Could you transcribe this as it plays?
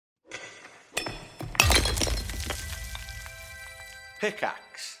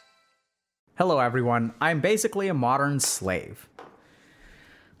Pickaxe. Hello, everyone. I'm basically a modern slave.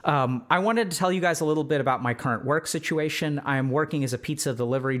 I wanted to tell you guys a little bit about my current work situation. I'm working as a pizza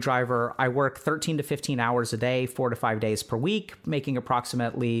delivery driver. I work 13 to 15 hours a day, 4 to 5 days per week, making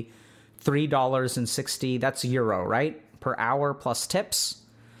approximately $3.60. That's euro, right? Per hour plus tips.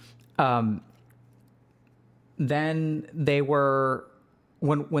 Then they were,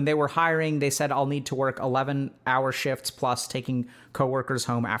 when they were hiring, they said I'll need to work 11-hour shifts plus taking coworkers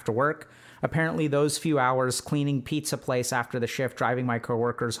home after work. Apparently, those few hours cleaning pizza place after the shift, driving my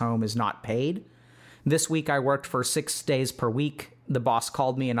coworkers home is not paid. This week, I worked for 6 days per week. The boss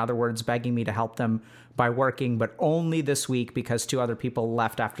called me, in other words, begging me to help them by working, but only this week because 2 other people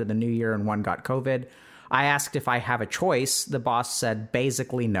left after the new year and 1 got COVID. I asked if I have a choice. The boss said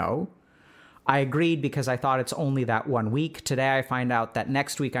basically no. I agreed because I thought it's only that 1 week. Today, I find out that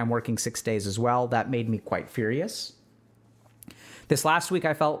next week I'm working 6 days as well. That made me quite furious. This last week,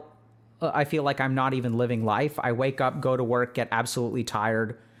 I feel like I'm not even living life. I wake up, go to work, get absolutely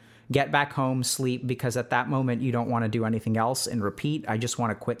tired, get back home, sleep, because at that moment you don't want to do anything else, and repeat. I just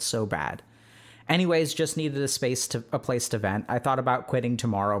want to quit so bad. Anyways, just needed a place to vent. I thought about quitting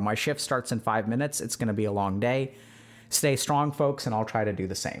tomorrow. My shift starts in 5 minutes. It's going to be a long day. Stay strong, folks, and I'll try to do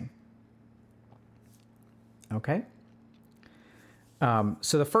the same. Okay.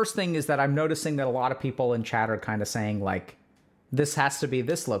 So the first thing is that I'm noticing that a lot of people in chat are kind of saying like, this has to be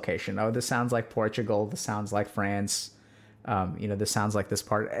this location. Oh, this sounds like Portugal. This sounds like France. This sounds like this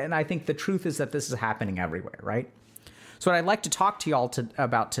part. And I think the truth is that this is happening everywhere, right? So what I'd like to talk to y'all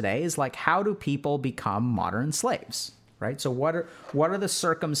about today is like, how do people become modern slaves, right? So what are the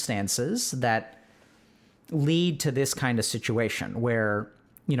circumstances that lead to this kind of situation where,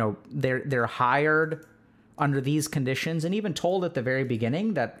 they're hired under these conditions and even told at the very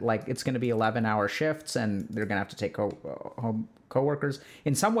beginning that like it's going to be 11-hour shifts and they're going to have to take home coworkers.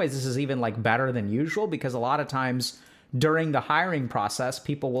 In some ways, this is even like better than usual because a lot of times during the hiring process,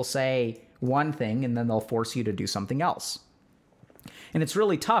 people will say one thing and then they'll force you to do something else. And it's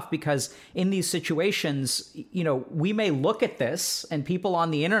really tough because in these situations, we may look at this and people on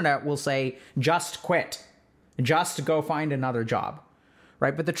the internet will say, just quit, just go find another job.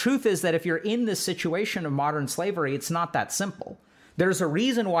 Right? But the truth is that if you're in this situation of modern slavery, it's not that simple. There's a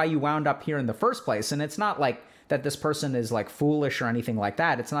reason why you wound up here in the first place. And it's not like that this person is like foolish or anything like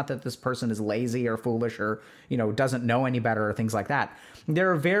that. It's not that this person is lazy or foolish or, doesn't know any better or things like that.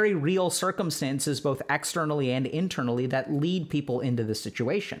 There are very real circumstances, both externally and internally, that lead people into this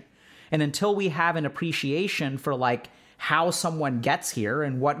situation. And until we have an appreciation for like how someone gets here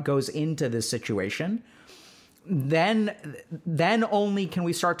and what goes into this situation, then only can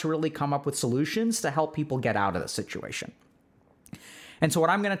we start to really come up with solutions to help people get out of the situation. And so what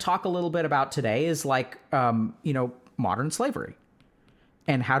I'm going to talk a little bit about today is like, modern slavery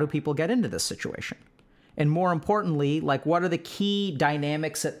and how do people get into this situation? And more importantly, like what are the key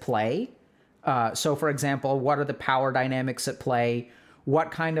dynamics at play? So for example, what are the power dynamics at play?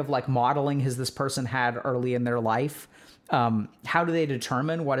 What kind of like modeling has this person had early in their life? How do they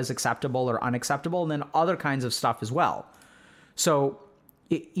determine what is acceptable or unacceptable? And then other kinds of stuff as well. So,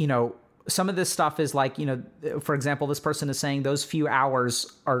 some of this stuff is like, for example, this person is saying those few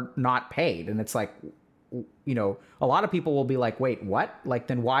hours are not paid. And it's like, a lot of people will be like, wait, what? Like,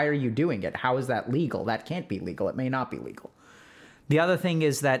 then why are you doing it? How is that legal? That can't be legal. It may not be legal. The other thing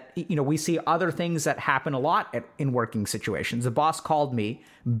is that, we see other things that happen a lot in working situations. The boss called me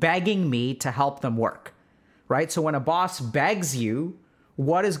begging me to help them work. Right? So when a boss begs you,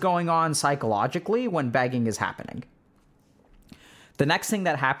 what is going on psychologically when begging is happening? The next thing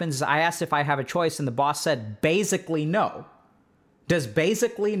that happens is I asked if I have a choice and the boss said basically no. Does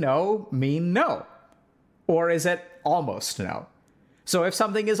basically no mean no? Or is it almost no? So if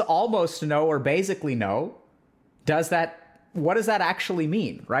something is almost no or basically no, what does that actually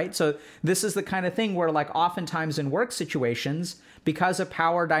mean, right? So this is the kind of thing where like oftentimes in work situations, because of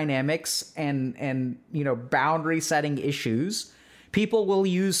power dynamics and boundary setting issues, people will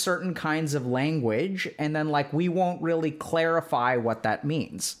use certain kinds of language and then like we won't really clarify what that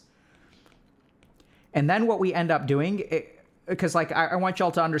means. And then what we end up doing, because like I want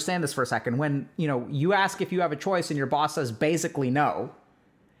y'all to understand this for a second, when you ask if you have a choice and your boss says basically no,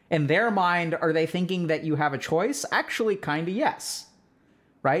 in their mind, are they thinking that you have a choice? Actually, kind of yes,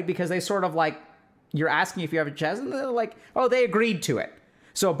 right? Because they sort of like, you're asking if you have a choice, and they're like, oh, they agreed to it.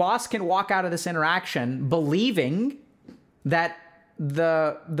 So a boss can walk out of this interaction believing that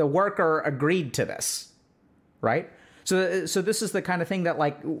the worker agreed to this, right? So this is the kind of thing that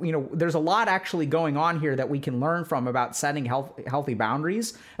like, there's a lot actually going on here that we can learn from about setting healthy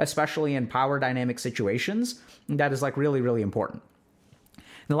boundaries, especially in power dynamic situations. That is like really, really important.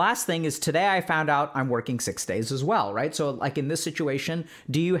 The last thing is today I found out I'm working 6 days as well, right? So like in this situation,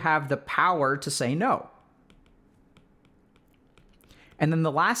 do you have the power to say no? And then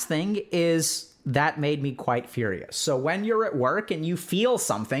the last thing is that made me quite furious. So when you're at work and you feel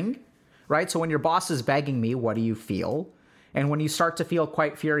something, right? So when your boss is begging me, what do you feel? And when you start to feel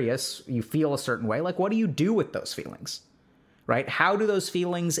quite furious, you feel a certain way, like what do you do with those feelings, right? How do those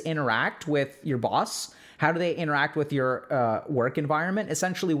feelings interact with your boss? How do they interact with your work environment?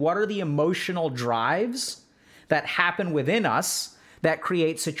 Essentially, what are the emotional drives that happen within us that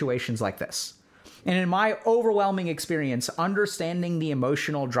create situations like this? And in my overwhelming experience, understanding the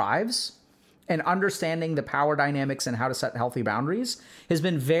emotional drives and understanding the power dynamics and how to set healthy boundaries has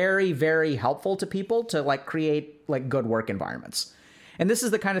been very, very helpful to people to like create like good work environments. And this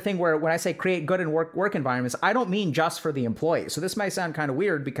is the kind of thing where when I say create good and work environments, I don't mean just for the employees. So this might sound kind of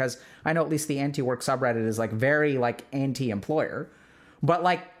weird because I know at least the anti-work subreddit is like very like anti-employer. But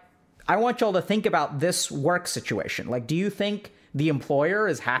like, I want y'all to think about this work situation. Like, do you think the employer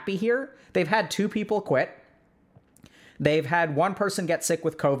is happy here? They've had 2 people quit. They've had 1 person get sick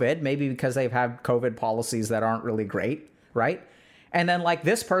with COVID, maybe because they've had COVID policies that aren't really great, right? And then like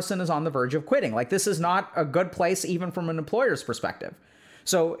this person is on the verge of quitting. Like this is not a good place even from an employer's perspective.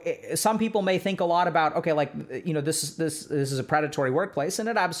 So some people may think a lot about, okay, like, you know, this is a predatory workplace, and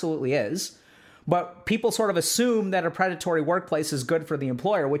it absolutely is. But people sort of assume that a predatory workplace is good for the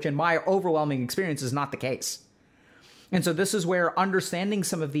employer, which in my overwhelming experience is not the case. And so this is where understanding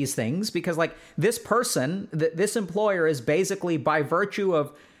some of these things, because like this person, this employer is basically by virtue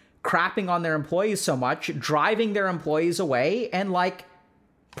of crapping on their employees so much, driving their employees away and like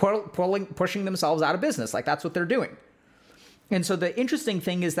pushing themselves out of business. Like that's what they're doing. And so the interesting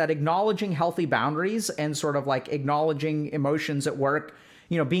thing is that acknowledging healthy boundaries and sort of like acknowledging emotions at work,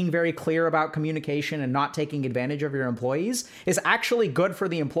 you know, being very clear about communication and not taking advantage of your employees is actually good for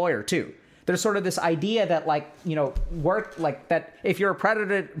the employer too. There's sort of this idea that like, you know, work like that if you're a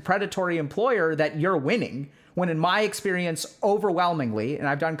predatory employer that you're winning, when in my experience, overwhelmingly, and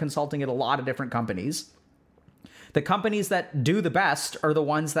I've done consulting at a lot of different companies, the companies that do the best are the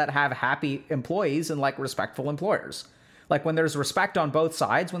ones that have happy employees and like respectful employers. Like when there's respect on both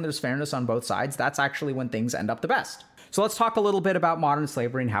sides, when there's fairness on both sides, that's actually when things end up the best. So let's talk a little bit about modern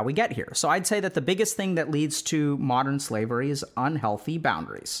slavery and how we get here. So I'd say that the biggest thing that leads to modern slavery is unhealthy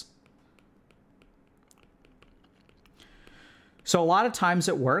boundaries. So a lot of times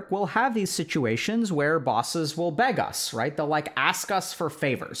at work, we'll have these situations where bosses will beg us, right? They'll like ask us for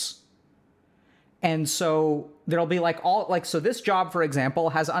favors. And so there'll be like so this job, for example,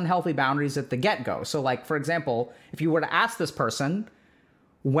 has unhealthy boundaries at the get-go. So like, for example, if you were to ask this person,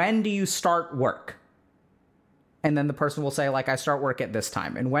 when do you start work? And then the person will say like, I start work at this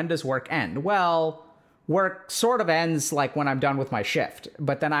time. And when does work end? Well, work sort of ends like when I'm done with my shift,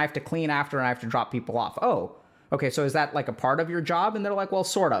 but then I have to clean after and I have to drop people off. Oh, okay. So is that like a part of your job? And they're like, well,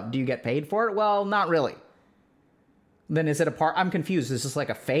 sort of. Do you get paid for it? Well, not really. Then is it a part? I'm confused. Is this like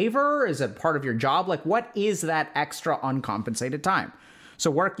a favor? Is it part of your job? Like what is that extra uncompensated time? So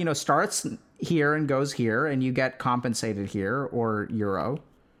work, you know, starts here and goes here and you get compensated here or euro,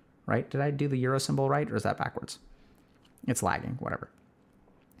 right? Did I do the euro symbol right? Or is that backwards? It's lagging, whatever.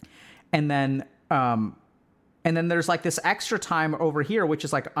 And then there's like this extra time over here, which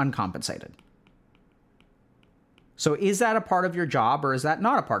is like uncompensated. So is that a part of your job or is that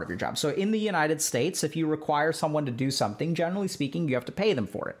not a part of your job? So in the United States, if you require someone to do something, generally speaking, you have to pay them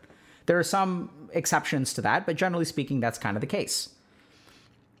for it. There are some exceptions to that, but generally speaking, that's kind of the case.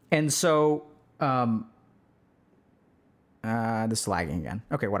 And so, this is lagging again.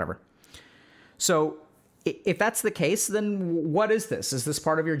 Okay, whatever. So if that's the case, then what is this? Is this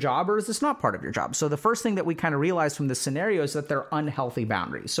part of your job or is this not part of your job? So the first thing that we kind of realize from this scenario is that they're unhealthy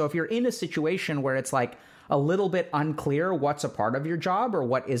boundaries. So if you're in a situation where it's like a little bit unclear what's a part of your job or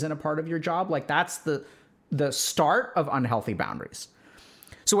what isn't a part of your job, like that's the start of unhealthy boundaries.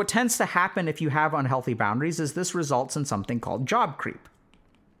 So what tends to happen if you have unhealthy boundaries is this results in something called job creep,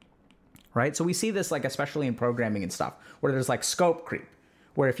 right? So we see this like especially in programming and stuff where there's like scope creep,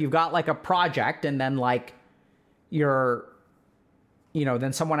 where if you've got like a project and then like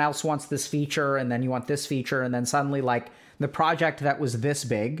then someone else wants this feature and then you want this feature and then suddenly like the project that was this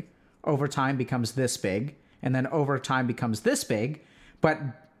big over time becomes this big and then over time becomes this big, but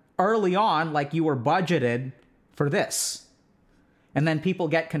early on like you were budgeted for this. And then people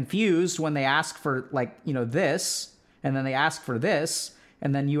get confused when they ask for like, you know, this, and then they ask for this,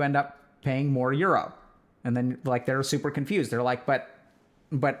 and then you end up paying more euro. And then like they're super confused. They're like,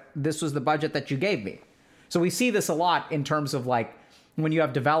 but this was the budget that you gave me. So we see this a lot in terms of like when you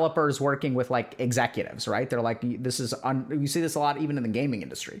have developers working with like executives, right? They're like, you see this a lot even in the gaming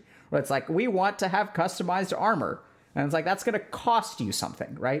industry, where it's like, we want to have customized armor. And it's like, that's going to cost you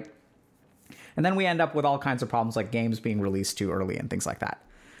something, right? And then we end up with all kinds of problems like games being released too early and things like that.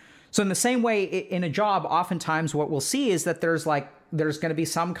 So in the same way, in a job, oftentimes what we'll see is that there's going to be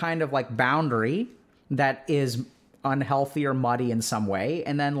some kind of like boundary that is unhealthy or muddy in some way.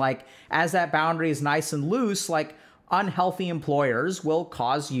 And then like, as that boundary is nice and loose, like unhealthy employers will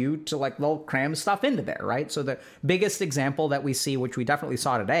cause you to like, they'll cram stuff into there, right? So the biggest example that we see, which we definitely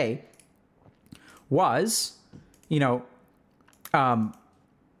saw today, was,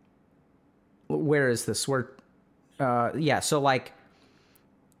 where is this? So like,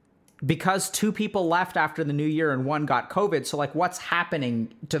 because 2 people left after the new year and 1 got COVID. So like, what's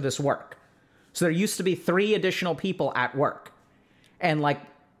happening to this work? So there used to be 3 additional people at work. And like,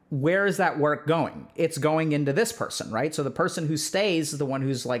 where is that work going? It's going into this person, right? So the person who stays is the one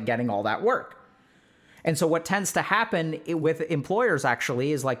who's like getting all that work. And so what tends to happen with employers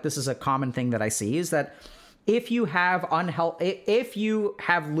actually is like, this is a common thing that I see, is that if you have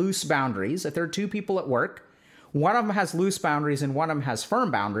loose boundaries, if there are 2 people at work, one of them has loose boundaries and one of them has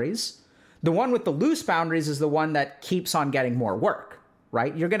firm boundaries, the one with the loose boundaries is the one that keeps on getting more work,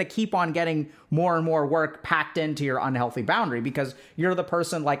 right? You're going to keep on getting more and more work packed into your unhealthy boundary because you're the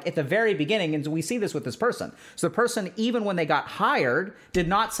person like at the very beginning, and we see this with this person. So the person, even when they got hired, did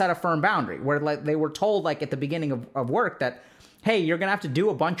not set a firm boundary where like they were told like at the beginning of work that, hey, you're going to have to do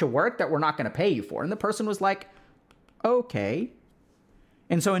a bunch of work that we're not going to pay you for. And the person was like, okay.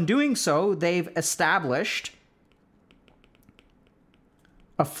 And so in doing so, they've established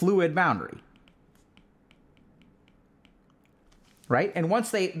a fluid boundary, right? And once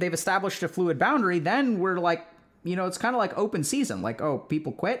they've established a fluid boundary, then we're like, it's kind of like open season. Like, oh,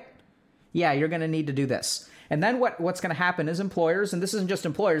 people quit? Yeah, you're going to need to do this. And then what's going to happen is employers, and this isn't just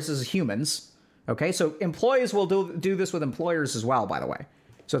employers, this is humans. Okay, so employees will do this with employers as well, by the way.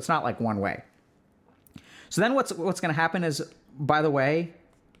 So it's not like one way. So then what's going to happen is, by the way,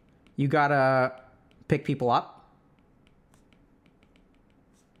 you got to pick people up.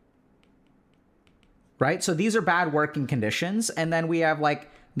 Right? So these are bad working conditions. And then we have like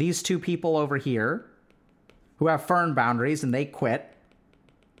these 2 people over here who have firm boundaries and they quit.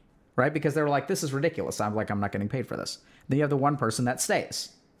 Right? Because they were like, this is ridiculous. I'm not getting paid for this. Then you have the one person that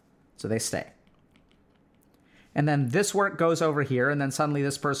stays. So they stay. And then this work goes over here. And then suddenly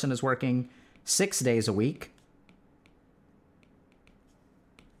this person is working 6 days a week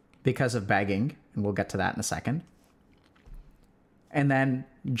because of begging. And we'll get to that in a second. And then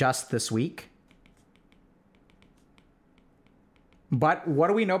just this week. But what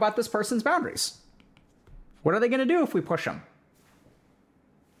do we know about this person's boundaries? What are they going to do if we push them?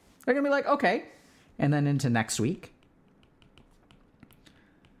 They're going to be like, okay. And then into next week.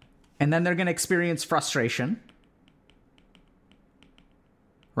 And then they're going to experience frustration.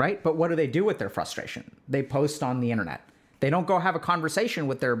 Right? But what do they do with their frustration? They post on the internet. They don't go have a conversation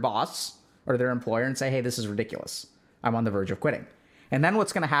with their boss or their employer and say, hey, this is ridiculous. I'm on the verge of quitting. And then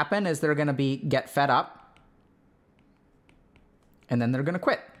what's going to happen is they're going to get fed up. And then they're going to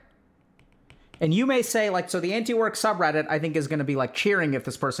quit. And you may say, like, so the anti-work subreddit, I think, is going to be like cheering if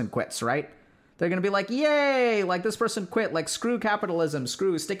this person quits, right? They're going to be like, yay, like this person quit, like screw capitalism,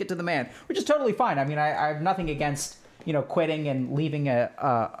 stick it to the man, which is totally fine. I mean, I have nothing against, quitting and leaving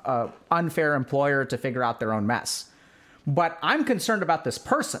a unfair employer to figure out their own mess. But I'm concerned about this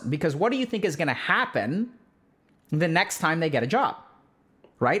person because what do you think is going to happen the next time they get a job,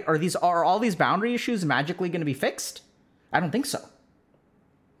 right? Are all these boundary issues magically going to be fixed? I don't think so.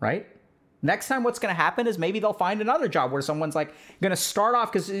 Right? Next time what's going to happen is maybe they'll find another job where someone's like going to start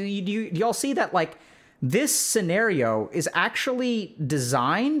off, because y'all see that like this scenario is actually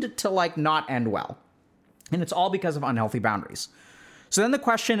designed to like not end well. And it's all because of unhealthy boundaries. So then the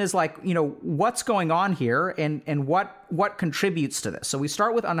question is like, what's going on here and what contributes to this? So we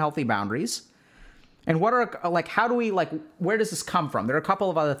start with unhealthy boundaries. And what are like, how do we like, where does this come from? There are a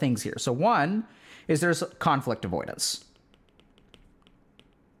couple of other things here. So one is there's conflict avoidance.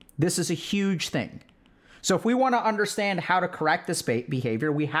 This is a huge thing. So if we want to understand how to correct this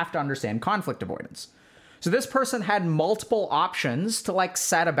behavior, we have to understand conflict avoidance. So this person had multiple options to like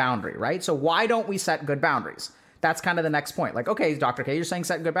set a boundary, right? So why don't we set good boundaries? That's kind of the next point. Like, okay, Dr. K, you're saying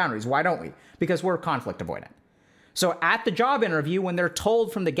set good boundaries. Why don't we? Because we're conflict avoidant. So at the job interview, when they're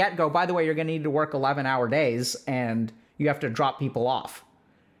told from the get-go, by the way, you're going to need to work 11-hour days and you have to drop people off.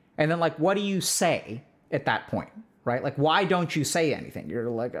 And then like, what do you say at that point? Right? Like, why don't you say anything? You're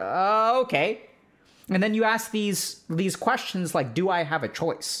like, oh, okay. And then you ask these questions like, do I have a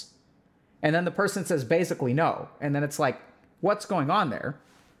choice? And then the person says basically no. And then it's like, what's going on there,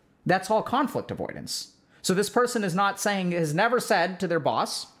 that's all conflict avoidance. So this person is not saying, has never said to their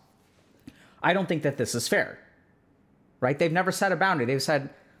boss, I don't think that this is fair, right? They've never set a boundary. They've said,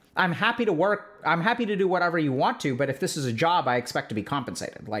 I'm happy to work. I'm happy to do whatever you want to, but if this is a job, I expect to be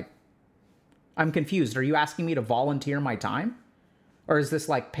compensated. Like, I'm confused. Are you asking me to volunteer my time? Or is this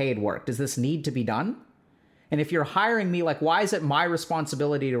like paid work? Does this need to be done? And if you're hiring me, like, why is it my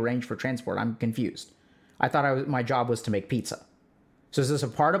responsibility to arrange for transport? I'm confused. I thought my job was to make pizza. So is this a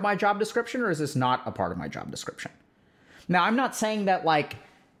part of my job description, or is this not a part of my job description? Now, I'm not saying that, like,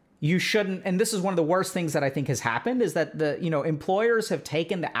 you shouldn't, and this is one of the worst things that I think has happened, is that employers have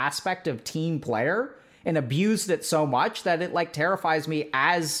taken the aspect of team player and abused it so much that it like terrifies me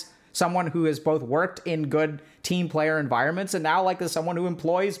as someone who has both worked in good team player environments and now like as someone who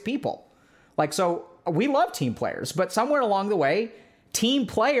employs people. Like, so we love team players, but somewhere along the way, team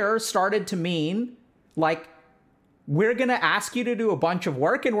player started to mean like, we're going to ask you to do a bunch of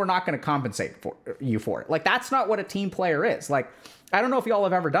work and we're not going to compensate you for it. Like, that's not what a team player is. Like, I don't know if y'all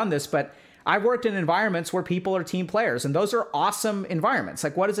have ever done this, but I've worked in environments where people are team players, and those are awesome environments.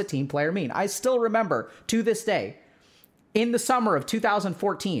 Like, what does a team player mean? I still remember to this day, in the summer of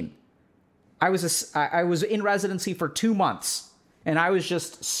 2014, I was in residency for 2 months, and I was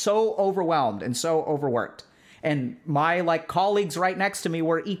just so overwhelmed and so overworked. And my like colleagues right next to me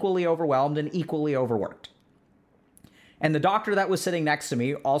were equally overwhelmed and equally overworked. And the doctor that was sitting next to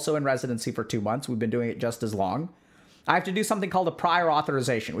me, also in residency for 2 months, we've been doing it just as long, I have to do something called a prior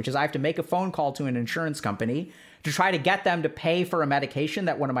authorization, which is I have to make a phone call to an insurance company to try to get them to pay for a medication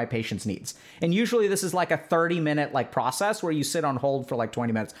that one of my patients needs. And usually this is like a 30-minute like process where you sit on hold for like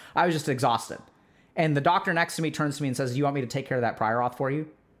 20 minutes. I was just exhausted. And the doctor next to me turns to me and says, do you want me to take care of that prior auth for you?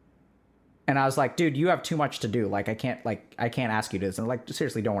 And I was like, dude, you have too much to do. Like, I can't ask you to do this. And like,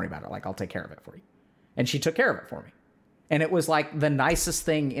 seriously, don't worry about it. Like, I'll take care of it for you. And she took care of it for me. And it was like the nicest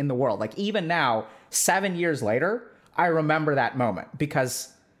thing in the world. Like, even now, 7 years later, I remember that moment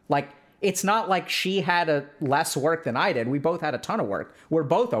because like, it's not like she had a less work than I did. We both had a ton of work. We're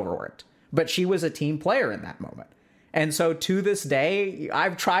both overworked, but she was a team player in that moment. And so to this day,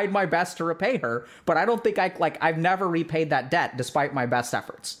 I've tried my best to repay her, but I don't think I've never repaid that debt despite my best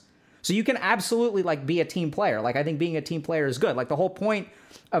efforts. So you can absolutely like be a team player. Like, I think being a team player is good. Like, the whole point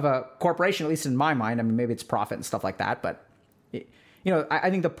of a corporation, at least in my mind, I mean, maybe it's profit and stuff like that, but I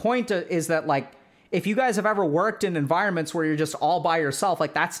think the point is that like, if you guys have ever worked in environments where you're just all by yourself,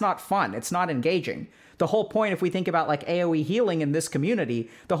 like, that's not fun. It's not engaging. The whole point, if we think about like AOE healing in this community,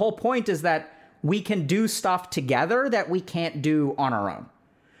 the whole point is that we can do stuff together that we can't do on our own.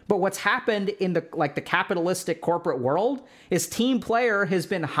 But what's happened in the capitalistic corporate world is team player has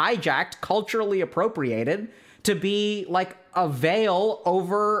been hijacked, culturally appropriated to be like a veil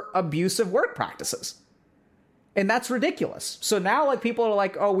over abusive work practices. And that's ridiculous. So now like people are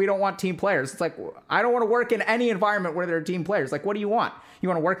like, oh, we don't want team players. It's like, I don't want to work in any environment where there are team players. Like, what do you want? You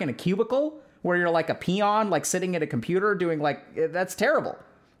want to work in a cubicle where you're like a peon, like sitting at a computer doing like, that's terrible.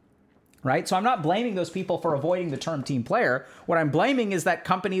 Right? So I'm not blaming those people for avoiding the term team player. What I'm blaming is that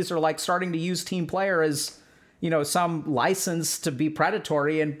companies are like starting to use team player as, some license to be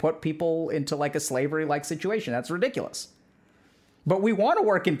predatory and put people into like a slavery-like situation. That's ridiculous. But we want to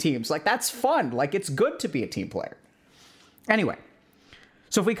work in teams. Like, that's fun. Like, it's good to be a team player. Anyway,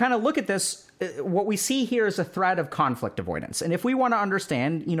 so if we kind of look at this, what we see here is a thread of conflict avoidance. And if we want to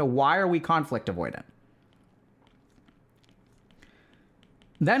understand, why are we conflict avoidant?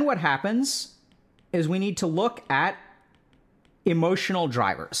 Then what happens is we need to look at emotional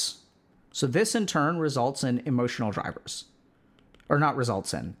drivers. So this in turn results in emotional drivers. Or not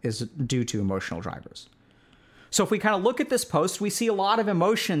results in, is due to emotional drivers. So if we kind of look at this post, we see a lot of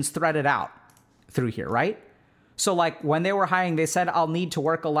emotions threaded out through here, right? So like when they were hiring, they said, I'll need to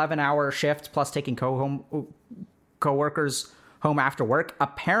work 11-hour shifts plus taking coworkers home after work.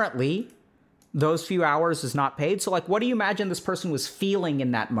 Apparently, those few hours is not paid. So like, what do you imagine this person was feeling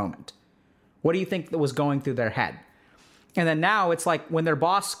in that moment? What do you think that was going through their head? And then now it's like when their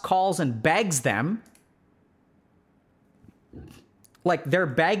boss calls and begs them, like they're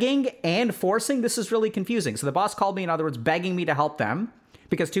begging and forcing. This is really confusing. So the boss called me, in other words, begging me to help them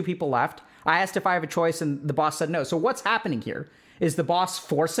because 2 people left. I asked if I have a choice and the boss said no. So what's happening here? Is the boss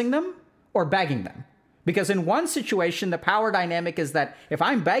forcing them or begging them? Because in one situation, the power dynamic is that if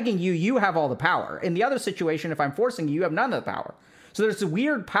I'm begging you, you have all the power. In the other situation, if I'm forcing you, you have none of the power. So there's a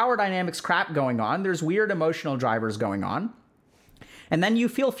weird power dynamics crap going on. There's weird emotional drivers going on. And then you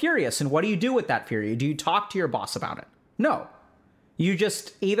feel furious. And what do you do with that fury? Do you talk to your boss about it? No. You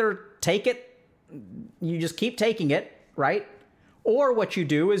just either take it, you just keep taking it, right? Or what you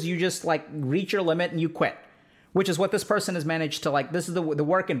do is you just like reach your limit and you quit. which is what this person has managed to, like, this is the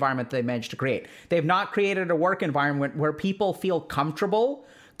work environment they managed to create. They've not created a work environment where people feel comfortable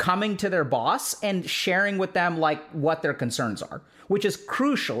coming to their boss and sharing with them, like, what their concerns are, which is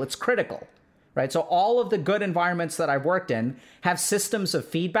crucial. It's critical, right? So all of the good environments that I've worked in have systems of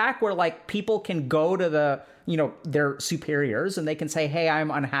feedback where, like, people can go to the, their superiors and they can say, hey,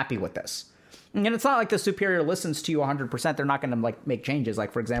 I'm unhappy with this. And it's not like the superior listens to you 100%. They're not going to, like, make changes.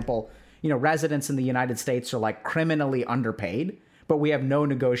 Like, for example, residents in the United States are, like, criminally underpaid, but we have no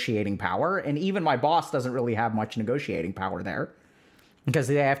negotiating power. And even my boss doesn't really have much negotiating power there because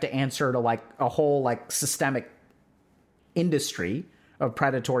they have to answer to, like, a whole, like, systemic industry of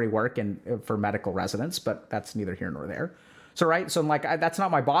predatory work and for medical residents, but that's neither here nor there. So, right. So, like, that's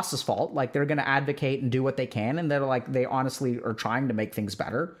not my boss's fault. Like, they're going to advocate and do what they can. And they're like, they honestly are trying to make things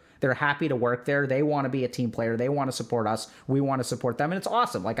better. They're happy to work there. They want to be a team player. They want to support us. We want to support them. And it's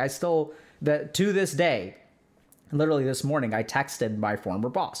awesome. Like, to this day, literally this morning, I texted my former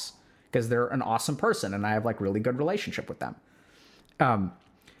boss because they're an awesome person and I have, like, really good relationship with them.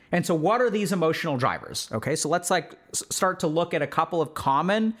 And so what are these emotional drivers? Okay, so let's, like, start to look at a couple of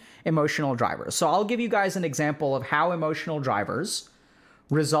common emotional drivers. So I'll give you guys an example of how emotional drivers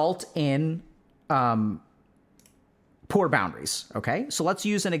result in poor boundaries, okay? So let's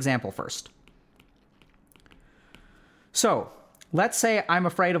use an example first. So let's say I'm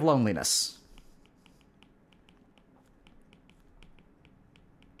afraid of loneliness.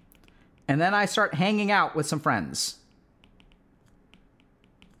 And then I start hanging out with some friends.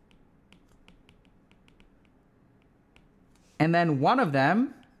 And then one of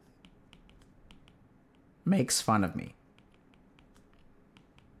them makes fun of me.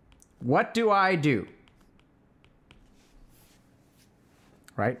 What do I do?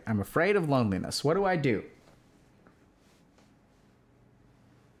 Right? I'm afraid of loneliness. What do I do?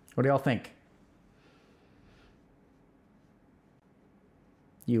 What do y'all think?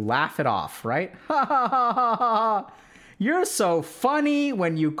 You laugh it off, right? Ha ha ha ha ha. You're so funny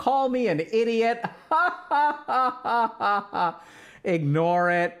when you call me an idiot. Ha ha ha ha ha ha.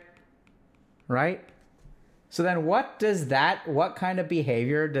 Ignore it. Right? So then what kind of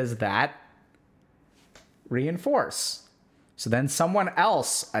behavior does that reinforce? So then someone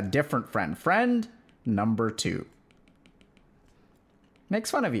else, a different friend number 2,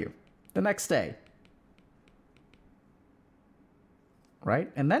 makes fun of you the next day.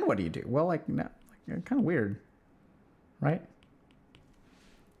 Right? And then what do you do? Well, like, no, like, kind of weird. Right?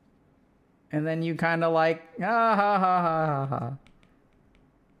 And then you kind of like, ah, ha, ha, ha, ha, ha.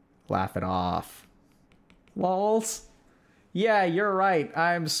 Laugh it off. Lols. Yeah, you're right.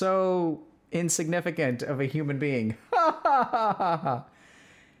 I'm so insignificant of a human being. Ha, ha, ha, ha, ha.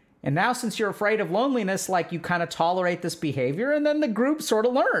 And now since you're afraid of loneliness, like, you kind of tolerate this behavior, and then the group sort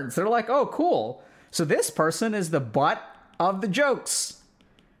of learns. They're like, oh, cool. So this person is the butt of the jokes.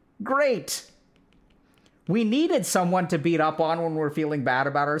 Great. We needed someone to beat up on when we're feeling bad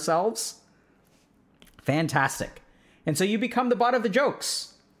about ourselves. Fantastic. And so you become the butt of the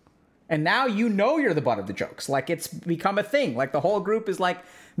jokes. And now you're the butt of the jokes. Like, it's become a thing. Like, the whole group is like,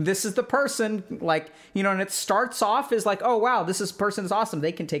 this is the person, like, and it starts off as like, oh, wow, this person is awesome.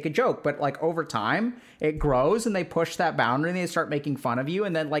 They can take a joke. But, like, over time, it grows and they push that boundary and they start making fun of you.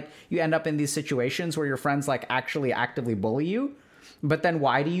 And then, like, you end up in these situations where your friends, like, actually actively bully you. But then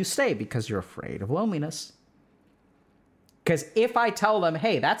why do you stay? Because you're afraid of loneliness. Because if I tell them,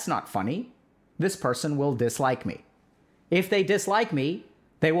 hey, that's not funny, this person will dislike me. If they dislike me,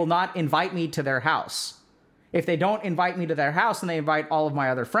 they will not invite me to their house. If they don't invite me to their house and they invite all of my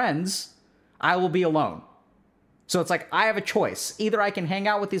other friends, I will be alone. So it's like, I have a choice. Either I can hang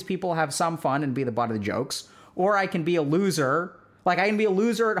out with these people, have some fun, and be the butt of the jokes, or I can be a loser. Like, I can be a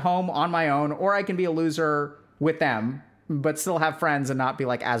loser at home on my own, or I can be a loser with them, but still have friends and not be,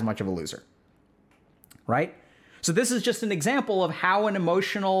 like, as much of a loser. Right? So this is just an example of how an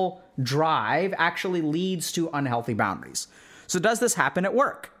emotional drive actually leads to unhealthy boundaries. So does this happen at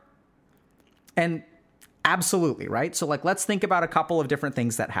work? And absolutely, right? So, like, let's think about a couple of different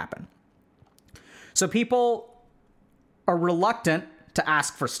things that happen. So people are reluctant to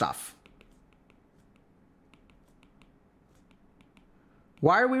ask for stuff.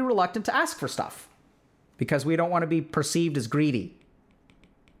 Why are we reluctant to ask for stuff? Because we don't want to be perceived as greedy.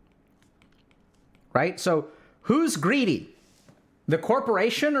 Right? So who's greedy? The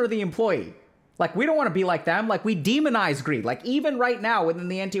corporation or the employee? Like, we don't want to be like them. Like, we demonize greed. Like, even right now within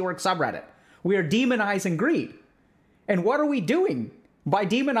the anti-work subreddit, we are demonizing greed. And what are we doing by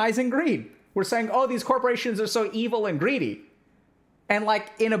demonizing greed? We're saying, oh, these corporations are so evil and greedy. And,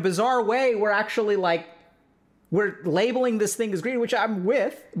 like, in a bizarre way, we're actually, like, we're labeling this thing as greedy, which I'm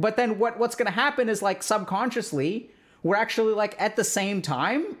with. But then what's going to happen is like subconsciously, we're actually like at the same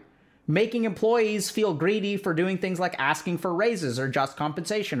time making employees feel greedy for doing things like asking for raises or just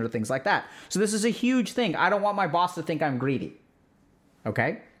compensation or things like that. So this is a huge thing. I don't want my boss to think I'm greedy.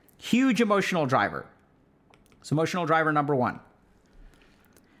 Okay? Huge emotional driver. So emotional driver number one.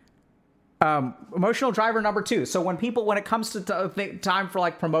 Emotional driver number two. So when it comes to time for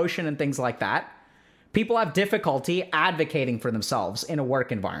like promotion and things like that, people have difficulty advocating for themselves in a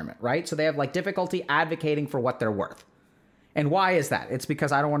work environment, right? So they have like difficulty advocating for what they're worth. And why is that? It's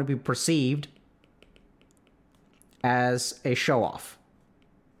because I don't want to be perceived as a show-off,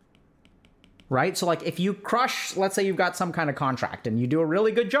 right? So like if you crush, let's say you've got some kind of contract and you do a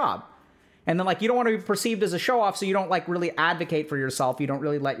really good job, and then like you don't want to be perceived as a show-off, so you don't like really advocate for yourself. You don't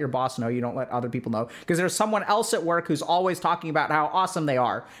really let your boss know. You don't let other people know because there's someone else at work who's always talking about how awesome they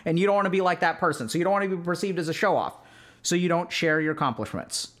are, and you don't want to be like that person. So you don't want to be perceived as a show-off. So you don't share your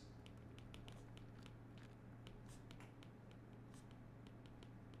accomplishments.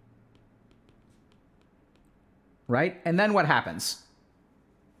 Right? And then what happens?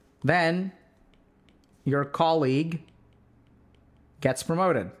 Then your colleague gets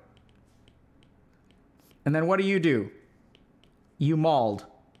promoted. And then what do? You mauled.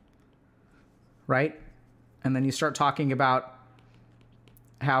 Right? And then you start talking about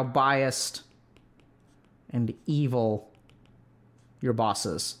how biased and evil your boss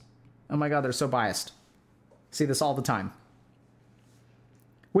is. Oh my God, they're so biased. See this all the time.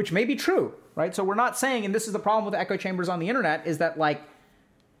 Which may be true. Right? So we're not saying, and this is the problem with echo chambers on the internet, is that like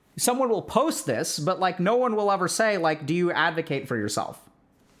someone will post this, but like no one will ever say like, do you advocate for yourself?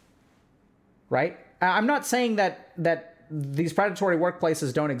 Right? I'm not saying that these predatory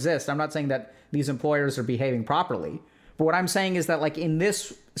workplaces don't exist. I'm not saying that these employers are behaving properly. But what I'm saying is that like in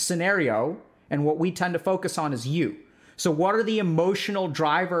this scenario, and what we tend to focus on is you. So what are the emotional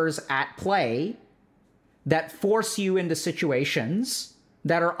drivers at play that force you into situations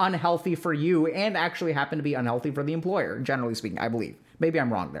that are unhealthy for you and actually happen to be unhealthy for the employer, generally speaking, I believe. Maybe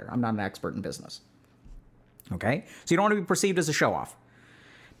I'm wrong there. I'm not an expert in business. Okay? So you don't want to be perceived as a show-off.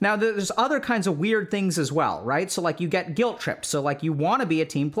 Now, there's other kinds of weird things as well, right? So like you get guilt tripped. So like you want to be a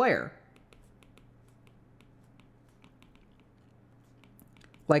team player.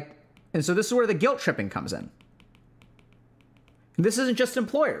 Like, and so this is where the guilt tripping comes in. And this isn't just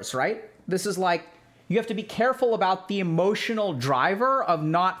employers, right? This is like, you have to be careful about the emotional driver of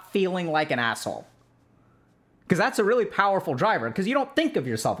not feeling like an asshole. Because that's a really powerful driver, because you don't think of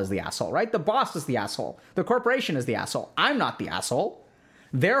yourself as the asshole, right? The boss is the asshole. The corporation is the asshole. I'm not the asshole.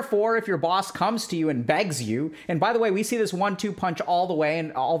 Therefore, if your boss comes to you and begs you, and by the way, we see this 1-2 punch all the way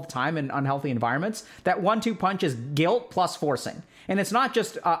and all the time in unhealthy environments, that 1-2 punch is guilt plus forcing. And it's not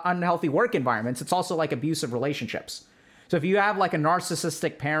just unhealthy work environments, it's also like abusive relationships. So if you have like a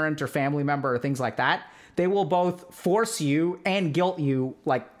narcissistic parent or family member or things like that, they will both force you and guilt you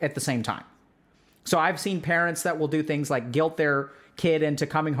like at the same time. So I've seen parents that will do things like guilt their kid into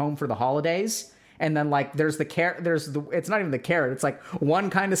coming home for the holidays. And then like there's the carrot, it's not even the carrot. It's like one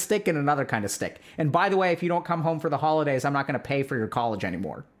kind of stick and another kind of stick. And by the way, if you don't come home for the holidays, I'm not going to pay for your college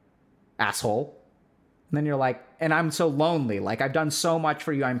anymore. Asshole. And then you're like, and I'm so lonely. Like I've done so much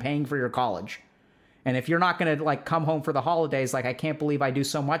for you. I'm paying for your college. And if you're not going to like come home for the holidays, like I can't believe I do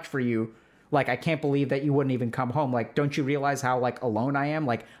so much for you. Like I can't believe that you wouldn't even come home. Like, don't you realize how like alone I am?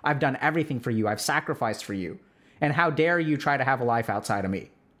 Like I've done everything for you. I've sacrificed for you. And how dare you try to have a life outside of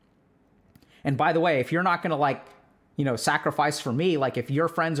me? And by the way, if you're not going to like, sacrifice for me, like if your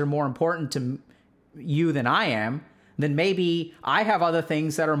friends are more important to you than I am, then maybe I have other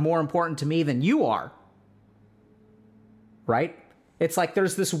things that are more important to me than you are. Right? It's like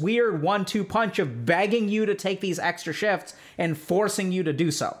there's this weird 1-2 punch of begging you to take these extra shifts and forcing you to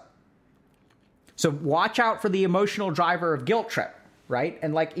do so. So watch out for the emotional driver of guilt trip, right?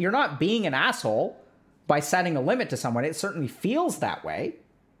 And like you're not being an asshole by setting a limit to someone. It certainly feels that way.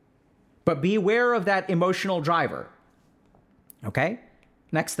 But be aware of that emotional driver. Okay?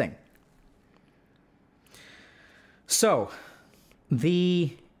 Next thing. So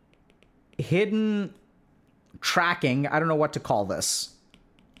the hidden tracking, I don't know what to call this,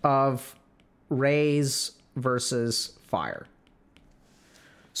 of raise versus fire.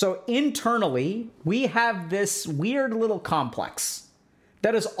 So internally, we have this weird little complex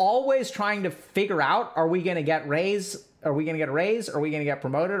that is always trying to figure out, are we going to get raise? Are we going to get a raise? Are we going to get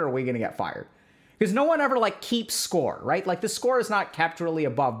promoted? Or are we going to get fired? Because no one ever like keeps score, right? Like the score is not kept really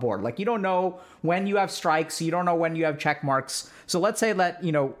above board. Like you don't know when you have strikes. You don't know when you have check marks. So let's say that,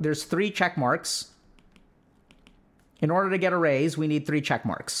 there's 3 check marks. In order to get a raise, we need 3 check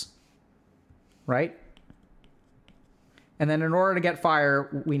marks, right? And then in order to get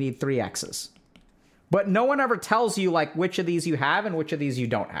fire, we need 3 X's. But no one ever tells you like which of these you have and which of these you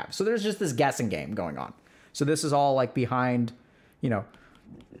don't have. So there's just this guessing game going on. So this is all like behind,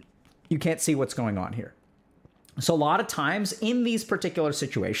 you can't see what's going on here. So a lot of times in these particular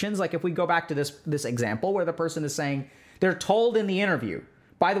situations, like if we go back to this example where the person is saying they're told in the interview,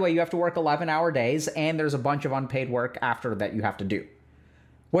 by the way, you have to work 11-hour days and there's a bunch of unpaid work after that you have to do.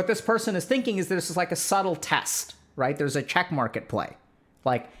 What this person is thinking is this is like a subtle test, right? There's a check mark at play.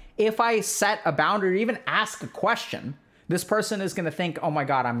 Like if I set a boundary or even ask a question, this person is going to think, oh my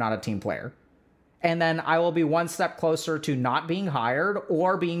God, I'm not a team player. And then I will be one step closer to not being hired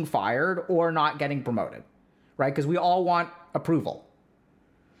or being fired or not getting promoted, right? Because we all want approval.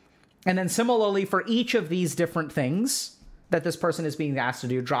 And then similarly for each of these different things that this person is being asked to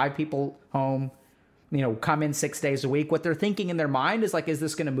do, drive people home, come in 6 days a week, what they're thinking in their mind is like, is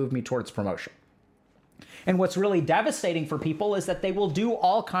this going to move me towards promotion? And what's really devastating for people is that they will do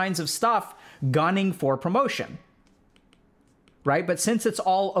all kinds of stuff gunning for promotion, right? But since it's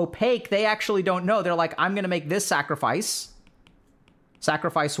all opaque, they actually don't know. They're like, I'm going to make this sacrifice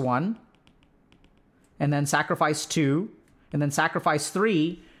 1, and then sacrifice 2, and then sacrifice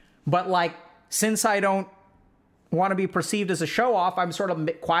 3. But like, since I don't want to be perceived as a show off, I'm sort of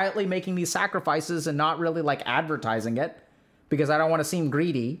quietly making these sacrifices and not really like advertising it because I don't want to seem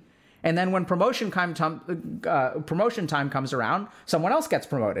greedy. And then when promotion time comes around, someone else gets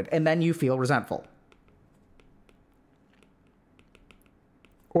promoted, and then you feel resentful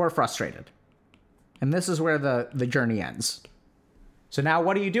or frustrated. And this is where the journey ends. So now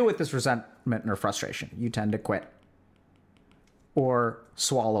what do you do with this resentment or frustration? You tend to quit or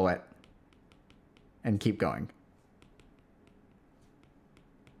swallow it and keep going.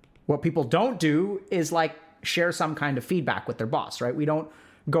 What people don't do is like share some kind of feedback with their boss, right? We don't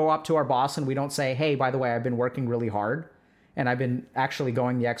go up to our boss and we don't say, hey, by the way, I've been working really hard and I've been actually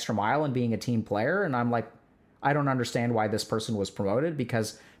going the extra mile and being a team player. And I'm like, I don't understand why this person was promoted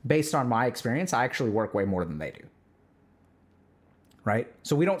because based on my experience, I actually work way more than they do. Right?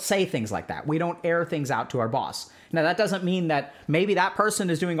 So we don't say things like that. We don't air things out to our boss. Now, that doesn't mean that maybe that person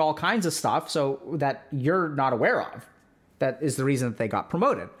is doing all kinds of stuff so that you're not aware of. That is the reason that they got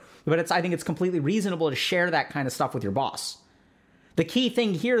promoted. But I think it's completely reasonable to share that kind of stuff with your boss. The key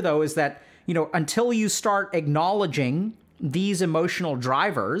thing here, though, is that, until you start acknowledging these emotional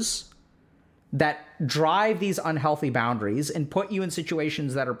drivers that drive these unhealthy boundaries and put you in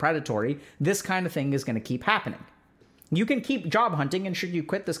situations that are predatory, this kind of thing is going to keep happening. You can keep job hunting, and should you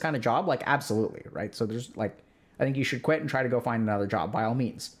quit this kind of job? Like, absolutely, right? So there's I think you should quit and try to go find another job by all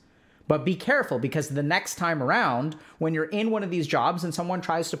means. But be careful, because the next time around, when you're in one of these jobs and someone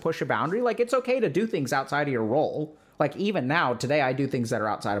tries to push a boundary, like it's okay to do things outside of your role. Like even now, today, I do things that are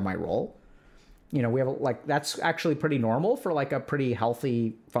outside of my role. We have that's actually pretty normal for like a pretty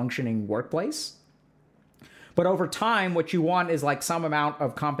healthy functioning workplace. But over time, what you want is like some amount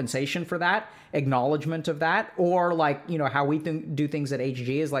of compensation for that, acknowledgement of that, or like, how we do things at HG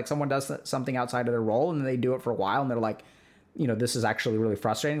is like someone does something outside of their role and they do it for a while and they're like, this is actually really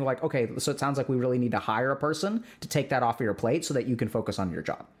frustrating. We're like, okay, so it sounds like we really need to hire a person to take that off of your plate so that you can focus on your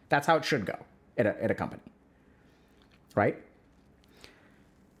job. That's how it should go at a company, right?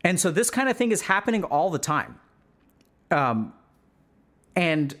 And so this kind of thing is happening all the time.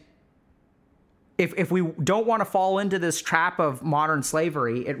 And if we don't want to fall into this trap of modern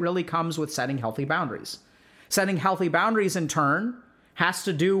slavery, it really comes with setting healthy boundaries. Setting healthy boundaries, in turn, has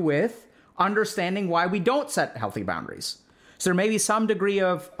to do with understanding why we don't set healthy boundaries. So there may be some degree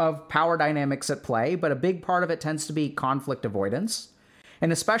of power dynamics at play, but a big part of it tends to be conflict avoidance.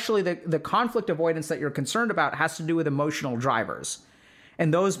 And especially the conflict avoidance that you're concerned about has to do with emotional drivers.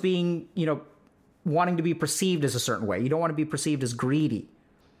 And those being, wanting to be perceived as a certain way. You don't want to be perceived as greedy.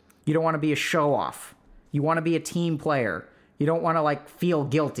 You don't want to be a show-off. You want to be a team player. You don't want to feel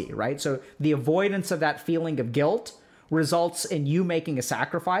guilty, right? So the avoidance of that feeling of guilt results in you making a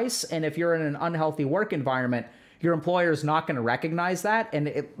sacrifice. And if you're in an unhealthy work environment, your employer is not going to recognize that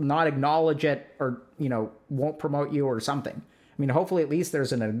and not acknowledge it, or, won't promote you or something. I mean, hopefully at least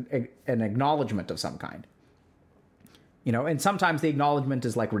there's an acknowledgement of some kind. And sometimes the acknowledgement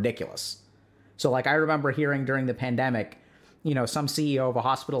is ridiculous. So I remember hearing during the pandemic, some CEO of a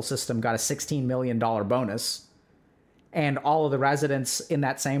hospital system got a $16 million bonus, and all of the residents in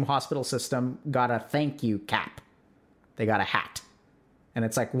that same hospital system got a thank you cap. They got a hat. And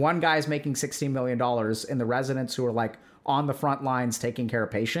it's one guy's making $16 million, and the residents who are on the front lines taking care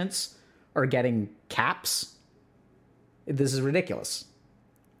of patients are getting caps. This is ridiculous,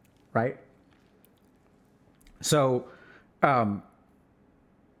 right? So, and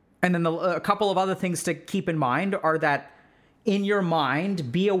then a couple of other things to keep in mind are that in your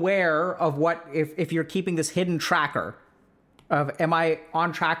mind, be aware of what, if you're keeping this hidden tracker of, am I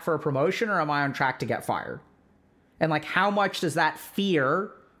on track for a promotion or am I on track to get fired? And like, how much does that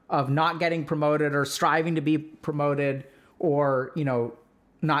fear of not getting promoted or striving to be promoted or, you know,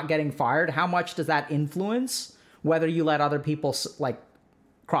 not getting fired, how much does that influence whether you let other people like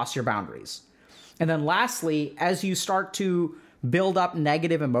cross your boundaries? And then lastly, as you start to build up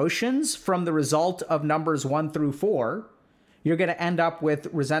negative emotions from the result of numbers 1 through 4, you're going to end up with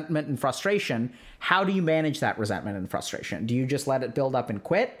resentment and frustration. How do you manage that resentment and frustration? Do you just let it build up and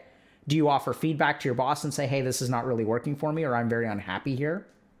quit? Do you offer feedback to your boss and say, hey, this is not really working for me, or I'm very unhappy here?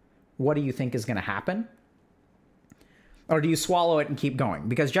 What do you think is going to happen? Or do you swallow it and keep going?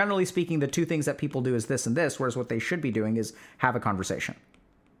 Because generally speaking, the two things that people do is this and this, whereas what they should be doing is have a conversation.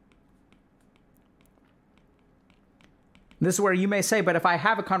 This is where you may say, but if I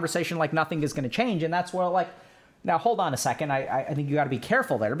have a conversation, like nothing is going to change. And that's where like, now hold on a second. I think you got to be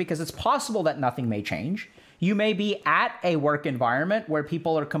careful there, because it's possible that nothing may change. You may be at a work environment where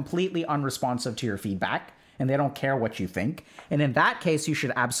people are completely unresponsive to your feedback and they don't care what you think. And in that case, you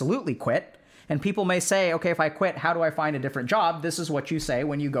should absolutely quit. And people may say, okay, if I quit, how do I find a different job? This is what you say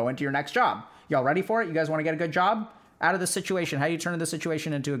when you go into your next job. Y'all ready for it? You guys want to get a good job out of this situation? How do you turn this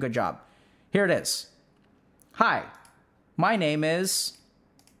situation into a good job? Here it is. Hi, my name is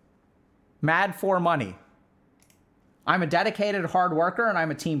Mad for Money. I'm a dedicated hard worker and I'm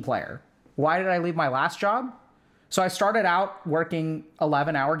a team player. Why did I leave my last job? So I started out working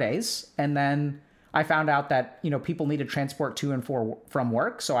 11-hour days, and then I found out that, you know, people needed transport to and from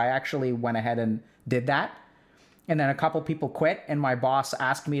work. So I actually went ahead and did that. And then a couple people quit, and my boss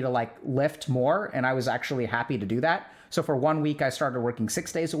asked me to like lift more, and I was actually happy to do that. So for 1 week, I started working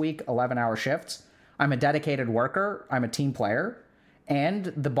 6 days a week, 11-hour shifts. I'm a dedicated worker. I'm a team player.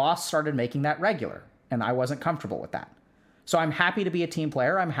 And the boss started making that regular, and I wasn't comfortable with that. So I'm happy to be a team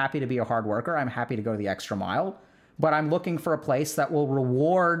player. I'm happy to be a hard worker. I'm happy to go the extra mile, but I'm looking for a place that will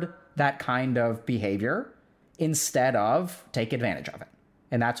reward that kind of behavior instead of take advantage of it.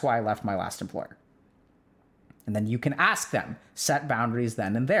 And that's why I left my last employer. And then you can ask them, set boundaries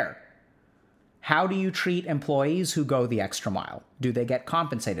then and there. How do you treat employees who go the extra mile? Do they get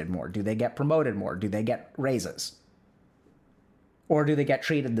compensated more? Do they get promoted more? Do they get raises? Or do they get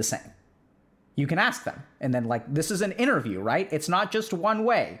treated the same? You can ask them. And then like, this is an interview, right? It's not just one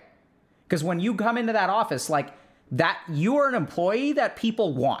way. Because when you come into that office, like that, you are an employee that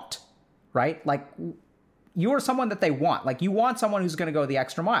people want, right? Like you are someone that they want. Like you want someone who's going to go the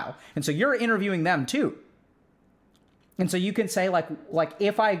extra mile. And so you're interviewing them too. And so you can say like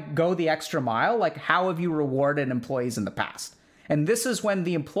if I go the extra mile, like how have you rewarded employees in the past? And this is when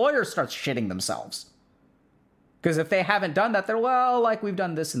the employer starts shitting themselves. Because if they haven't done that, they're, well, like we've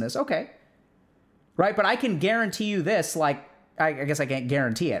done this and this. Okay. Right? But I can guarantee you this, like, I guess I can't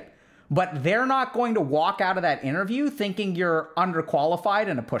guarantee it, but they're not going to walk out of that interview thinking you're underqualified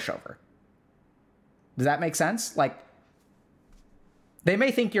and a pushover. Does that make sense? Like, they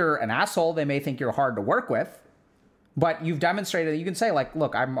may think you're an asshole. They may think you're hard to work with, but you've demonstrated that you can say, like,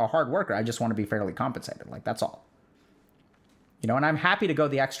 look, I'm a hard worker. I just want to be fairly compensated. Like, that's all. You know, and I'm happy to go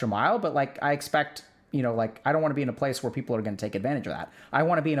the extra mile, but like, I expect, you know, like, I don't want to be in a place where people are going to take advantage of that. I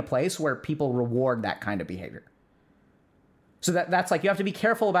want to be in a place where people reward that kind of behavior. So that's like, you have to be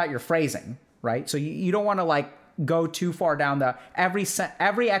careful about your phrasing, right? So you don't want to like go too far down the, every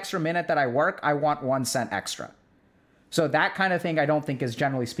extra minute that I work, I want 1 cent extra. So that kind of thing, I don't think is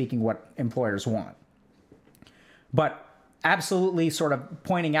generally speaking what employers want. But absolutely sort of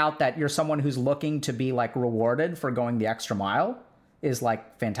pointing out that you're someone who's looking to be like rewarded for going the extra mile is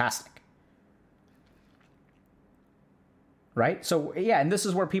like fantastic. Right? So yeah, and this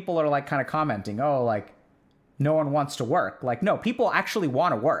is where people are like kind of commenting, oh, like no one wants to work. Like, no, people actually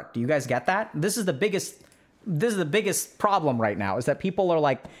want to work. Do you guys get that? This is the biggest problem right now, is that people are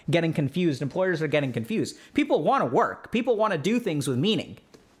like getting confused. Employers are getting confused. People want to work. People want to do things with meaning,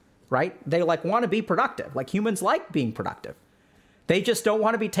 right? They like want to be productive. Like humans like being productive. They just don't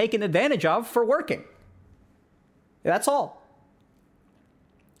want to be taken advantage of for working. That's all.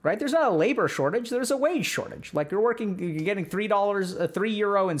 Right? There's not a labor shortage. There's a wage shortage. Like you're getting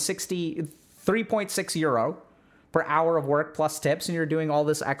 €3.6 per hour of work plus tips, and you're doing all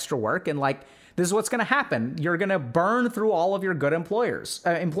this extra work. And like, this is what's going to happen. You're going to burn through all of your good employees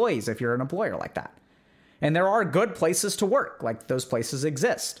if you're an employer like that. And there are good places to work. Like those places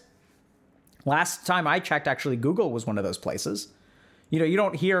exist. Last time I checked, actually, Google was one of those places. You know, you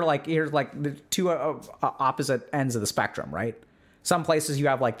don't hear like, here's like the two opposite ends of the spectrum, right? Some places you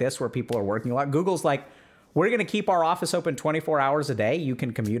have like this where people are working a lot. Google's like, We're going to keep our office open 24 hours a day. You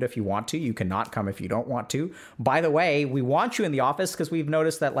can commute if you want to. You cannot come if you don't want to. By the way, we want you in the office because we've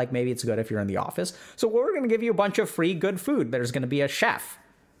noticed that like maybe it's good if you're in the office. So we're going to give you a bunch of free good food. There's going to be a chef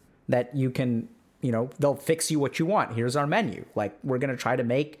that you can, you know, they'll fix you what you want. Here's our menu. Like we're going to try to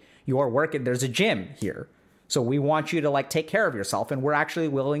make your work. There's a gym here. So we want you to like take care of yourself. And we're actually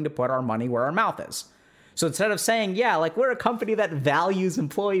willing to put our money where our mouth is. So instead of saying, yeah, like we're a company that values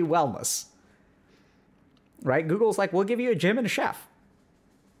employee wellness, right? Google's like, we'll give you a gym and a chef.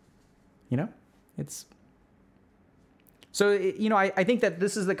 You know, it's so, you know, I think that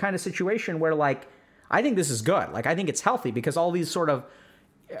this is the kind of situation where like, I think this is good. Like, I think it's healthy because all these sort of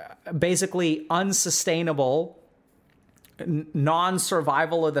basically unsustainable,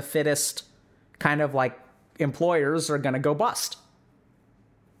 non-survival of the fittest kind of like employers are going to go bust.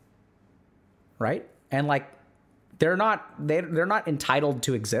 Right. And like, they're not entitled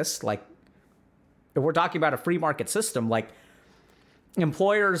to exist. Like, if we're talking about a free market system, like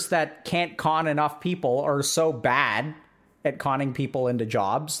employers that can't con enough people are so bad at conning people into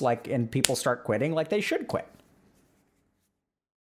jobs, like, and people start quitting, like they should quit.